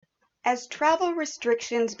As travel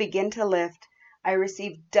restrictions begin to lift, I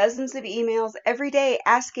receive dozens of emails every day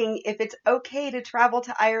asking if it's okay to travel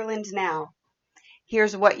to Ireland now.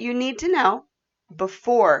 Here's what you need to know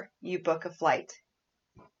before you book a flight.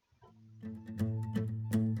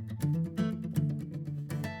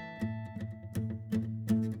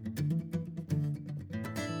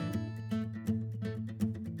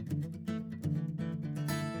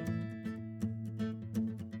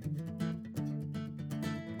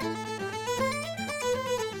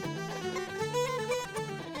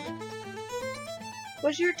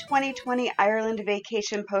 Was your 2020 Ireland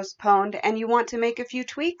vacation postponed and you want to make a few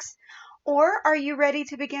tweaks? Or are you ready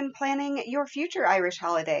to begin planning your future Irish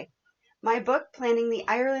holiday? My book, Planning the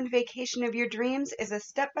Ireland Vacation of Your Dreams, is a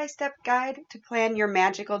step-by-step guide to plan your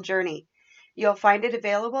magical journey. You'll find it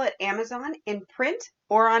available at Amazon in print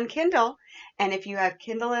or on Kindle, and if you have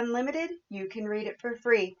Kindle Unlimited, you can read it for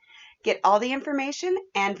free. Get all the information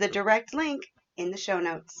and the direct link in the show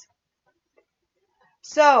notes.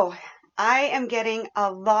 So, I am getting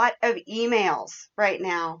a lot of emails right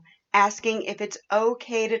now asking if it's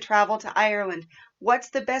okay to travel to Ireland.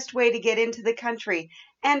 What's the best way to get into the country?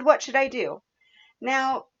 And what should I do?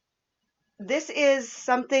 Now, this is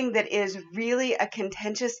something that is really a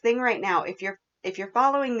contentious thing right now. If you're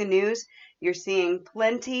following the news, you're seeing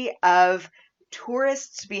plenty of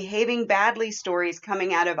tourists behaving badly stories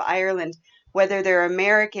coming out of Ireland, whether they're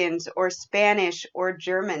Americans or Spanish or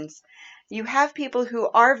Germans. You have people who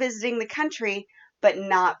are visiting the country but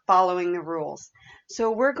not following the rules. So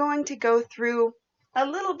we're going to go through a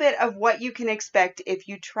little bit of what you can expect if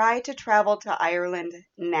you try to travel to Ireland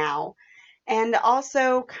now, and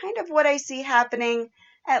also kind of what I see happening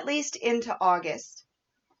at least into August.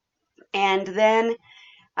 And then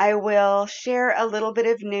I will share a little bit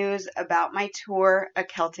of news about my tour, A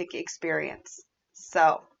Celtic Experience.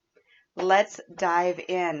 So let's dive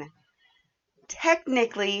in.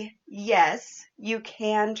 Technically, yes, you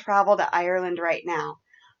can travel to Ireland right now,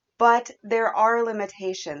 but there are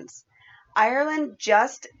limitations. Ireland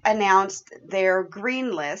just announced their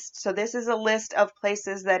green list. So this is a list of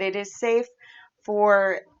places that it is safe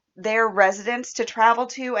for their residents to travel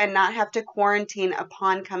to and not have to quarantine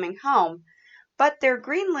upon coming home. But their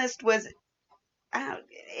green list was,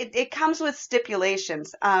 it comes with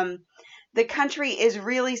stipulations. The country is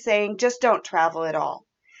really saying just don't travel at all.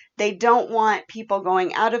 They don't want people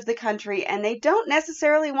going out of the country, and they don't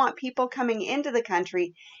necessarily want people coming into the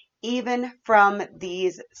country, even from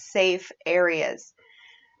these safe areas.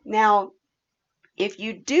 Now, if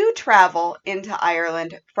you do travel into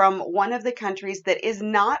Ireland from one of the countries that is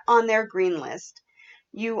not on their green list,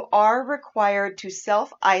 you are required to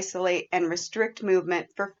self-isolate and restrict movement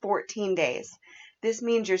for 14 days. This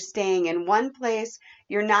means you're staying in one place,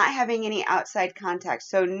 you're not having any outside contact,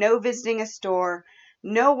 so no visiting a store,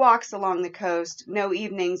 no walks along the coast, no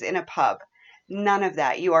evenings in a pub. None of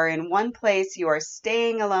that. You are in one place, you are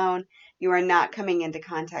staying alone, you are not coming into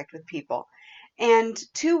contact with people. And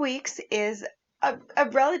 2 weeks is a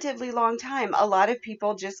relatively long time. A lot of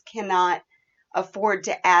people just cannot afford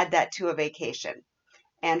to add that to a vacation.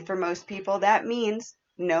 And for most people, that means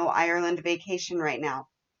no Ireland vacation right now.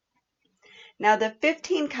 Now, the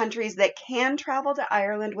 15 countries that can travel to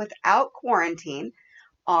Ireland without quarantine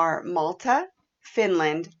are Malta,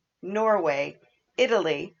 Finland, Norway,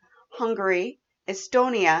 Italy, Hungary,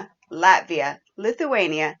 Estonia, Latvia,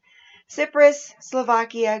 Lithuania, Cyprus,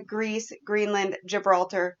 Slovakia, Greece, Greenland,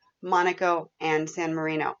 Gibraltar, Monaco, and San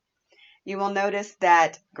Marino. You will notice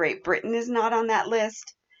that Great Britain is not on that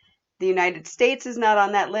list, the United States is not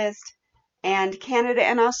on that list, and Canada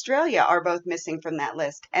and Australia are both missing from that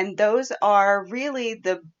list. And those are really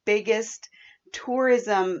the biggest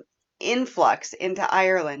tourism influx into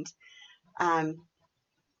Ireland.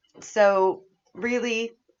 So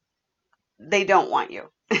really, they don't want you.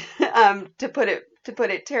 To put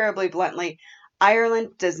it terribly bluntly,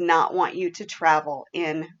 Ireland does not want you to travel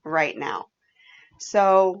in right now.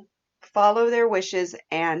 So follow their wishes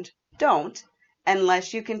and don't,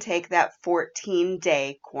 unless you can take that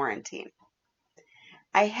 14-day quarantine.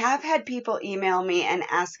 I have had people email me and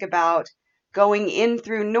ask about going in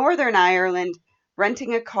through Northern Ireland,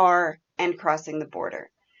 renting a car, and crossing the border.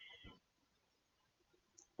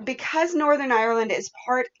 Because Northern Ireland is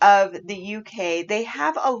part of the UK, they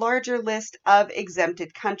have a larger list of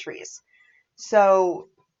exempted countries. So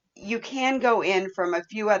you can go in from a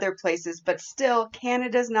few other places, but still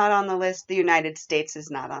Canada's not on the list. The United States is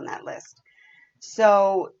not on that list.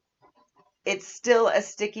 So it's still a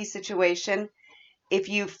sticky situation. If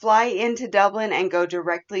you fly into Dublin and go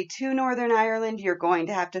directly to Northern Ireland, you're going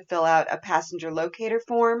to have to fill out a passenger locator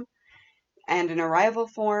form and an arrival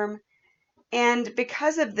form. And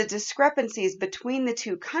because of the discrepancies between the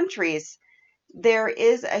two countries, there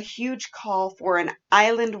is a huge call for an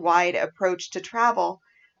island-wide approach to travel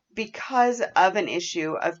because of an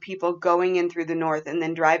issue of people going in through the north and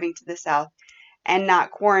then driving to the south and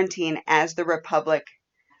not quarantine as the Republic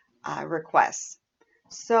requests.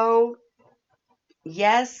 So,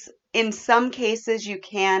 yes, in some cases you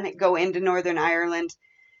can go into Northern Ireland.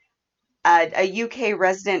 A UK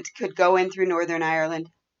resident could go in through Northern Ireland,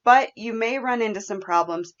 but you may run into some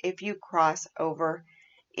problems if you cross over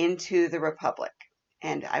into the Republic.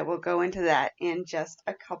 And I will go into that in just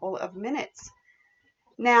a couple of minutes.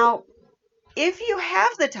 Now, if you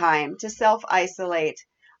have the time to self-isolate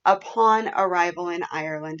upon arrival in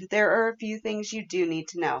Ireland, there are a few things you do need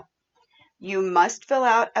to know. You must fill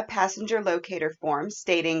out a passenger locator form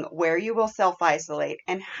stating where you will self-isolate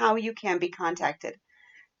and how you can be contacted.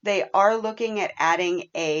 They are looking at adding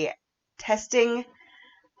a testing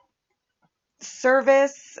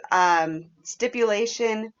service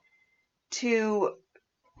stipulation to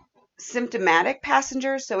symptomatic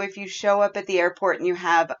passengers. So if you show up at the airport and you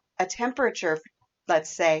have a temperature, let's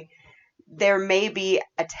say, there may be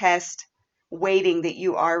a test waiting that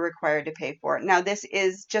you are required to pay for. Now, this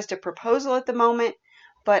is just a proposal at the moment,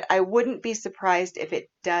 but I wouldn't be surprised if it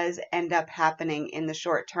does end up happening in the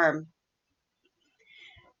short term.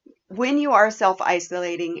 When you are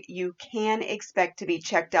self-isolating, you can expect to be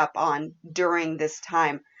checked up on during this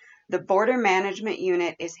time. The Border Management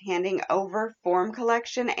Unit is handing over form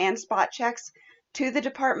collection and spot checks to the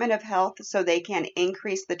Department of Health so they can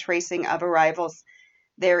increase the tracing of arrivals.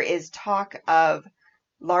 There is talk of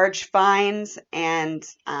large fines and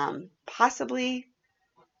possibly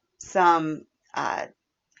some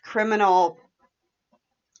criminal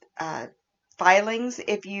filings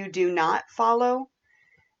if you do not follow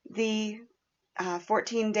the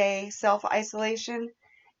 14-day self-isolation.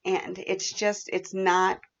 And it's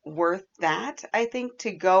not worth that, I think,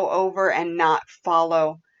 to go over and not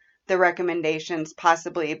follow the recommendations,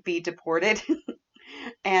 possibly be deported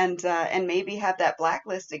and maybe have that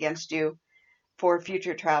blacklist against you for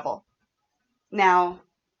future travel. Now,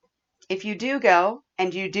 if you do go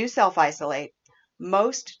and you do self-isolate,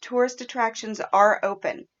 most tourist attractions are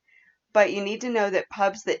open, but you need to know that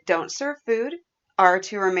pubs that don't serve food are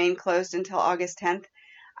to remain closed until August 10th.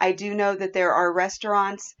 I do know that there are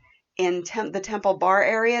restaurants in the Temple Bar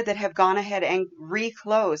area that have gone ahead and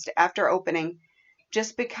reclosed after opening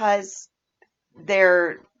just because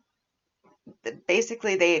they're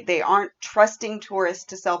basically they aren't trusting tourists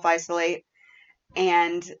to self-isolate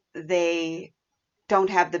and they don't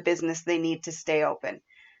have the business they need to stay open.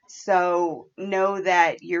 So know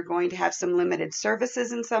that you're going to have some limited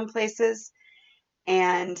services in some places,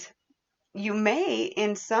 and you may,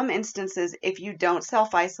 in some instances, if you don't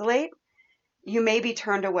self-isolate, you may be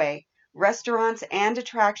turned away. Restaurants and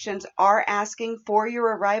attractions are asking for your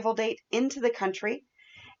arrival date into the country,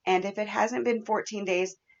 and if it hasn't been 14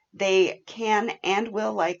 days, they can and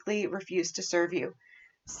will likely refuse to serve you.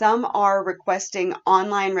 Some are requesting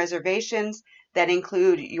online reservations that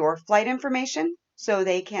include your flight information, so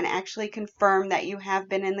they can actually confirm that you have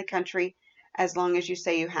been in the country as long as you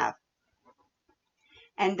say you have.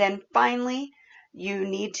 And then finally, you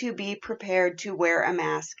need to be prepared to wear a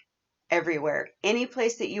mask everywhere. Any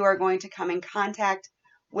place that you are going to come in contact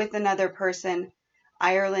with another person,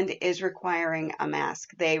 Ireland is requiring a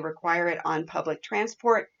mask. They require it on public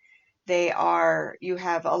transport. You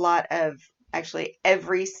have a lot of, actually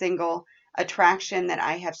every single attraction that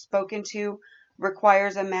I have spoken to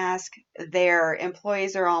requires a mask. Their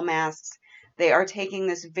employees are all masks. They are taking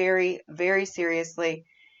this very, very seriously,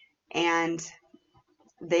 and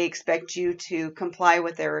they expect you to comply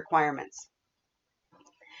with their requirements.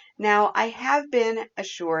 Now, I have been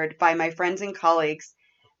assured by my friends and colleagues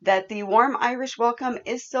that the warm Irish welcome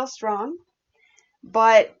is still strong,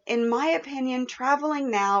 but in my opinion,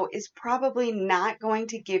 traveling now is probably not going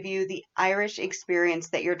to give you the Irish experience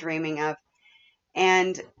that you're dreaming of.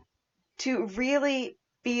 And to really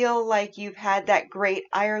feel like you've had that great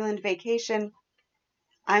Ireland vacation,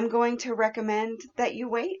 I'm going to recommend that you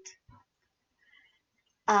wait.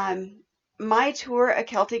 My tour, A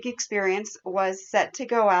Celtic Experience, was set to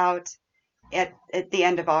go out at the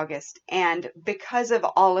end of August. And because of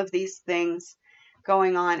all of these things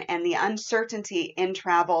going on and the uncertainty in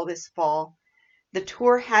travel this fall, the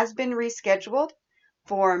tour has been rescheduled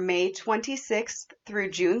for May 26th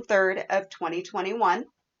through June 3rd of 2021.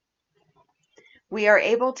 We are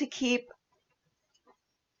able to keep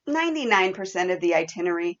 99% of the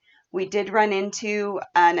itinerary. We did run into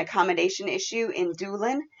an accommodation issue in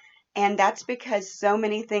Doolin, and that's because so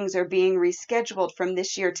many things are being rescheduled from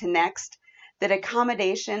this year to next that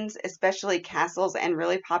accommodations, especially castles and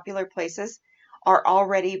really popular places, are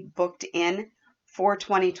already booked in for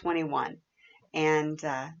 2021. And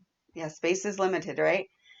yeah, space is limited, right?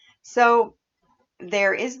 So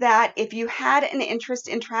there is that. If you had an interest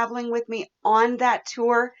in traveling with me on that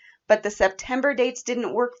tour, but the September dates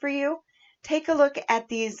didn't work for you, take a look at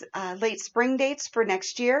these late spring dates for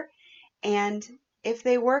next year. And if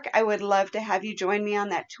they work, I would love to have you join me on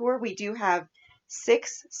that tour. We do have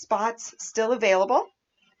 6 spots still available,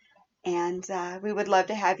 and we would love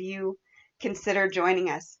to have you consider joining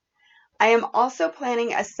us. I am also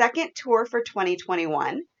planning a second tour for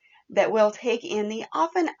 2021 that will take in the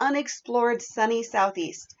often unexplored sunny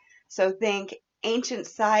Southeast. So think ancient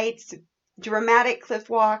sites, dramatic cliff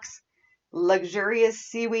walks, luxurious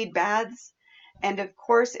seaweed baths, and of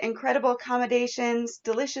course, incredible accommodations,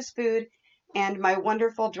 delicious food, and my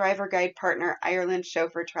wonderful driver guide partner, Ireland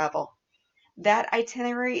Chauffeur Travel. That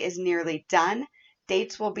itinerary is nearly done.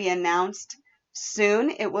 Dates will be announced soon.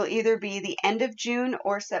 It will either be the end of June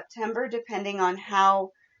or September, depending on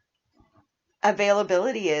how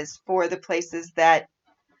availability is for the places that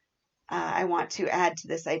I want to add to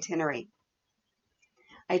this itinerary.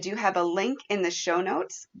 I do have a link in the show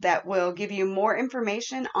notes that will give you more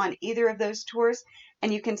information on either of those tours,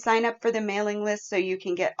 and you can sign up for the mailing list so you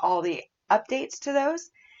can get all the updates to those,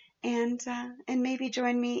 and maybe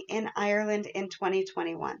join me in Ireland in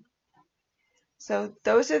 2021. So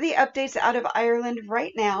those are the updates out of Ireland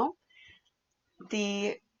right now.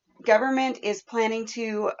 The government is planning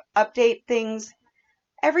to update things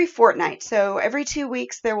every fortnight. So every 2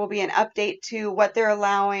 weeks there will be an update to what they're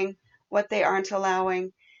allowing, what they aren't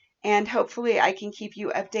allowing, and hopefully I can keep you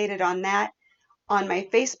updated on that. On my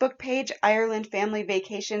Facebook page, Ireland Family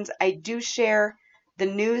Vacations, I do share the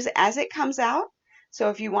news as it comes out. So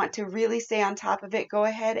if you want to really stay on top of it, go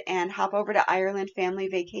ahead and hop over to Ireland Family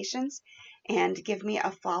Vacations and give me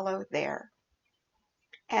a follow there.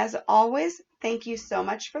 As always, thank you so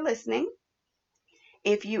much for listening.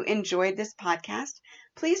 If you enjoyed this podcast,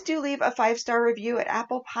 please do leave a 5-star review at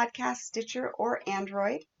Apple Podcasts, Stitcher, or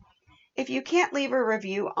Android. If you can't leave a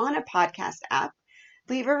review on a podcast app,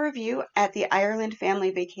 leave a review at the Ireland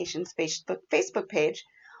Family Vacations Facebook page,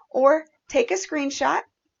 or take a screenshot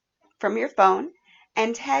from your phone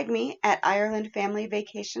and tag me at Ireland Family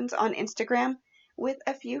Vacations on Instagram with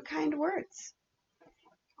a few kind words.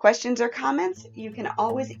 Questions or comments, you can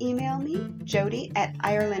always email me, Jody at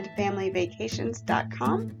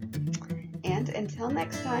IrelandFamilyVacations.com. And until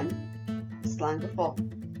next time, slán go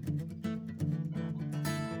fóill.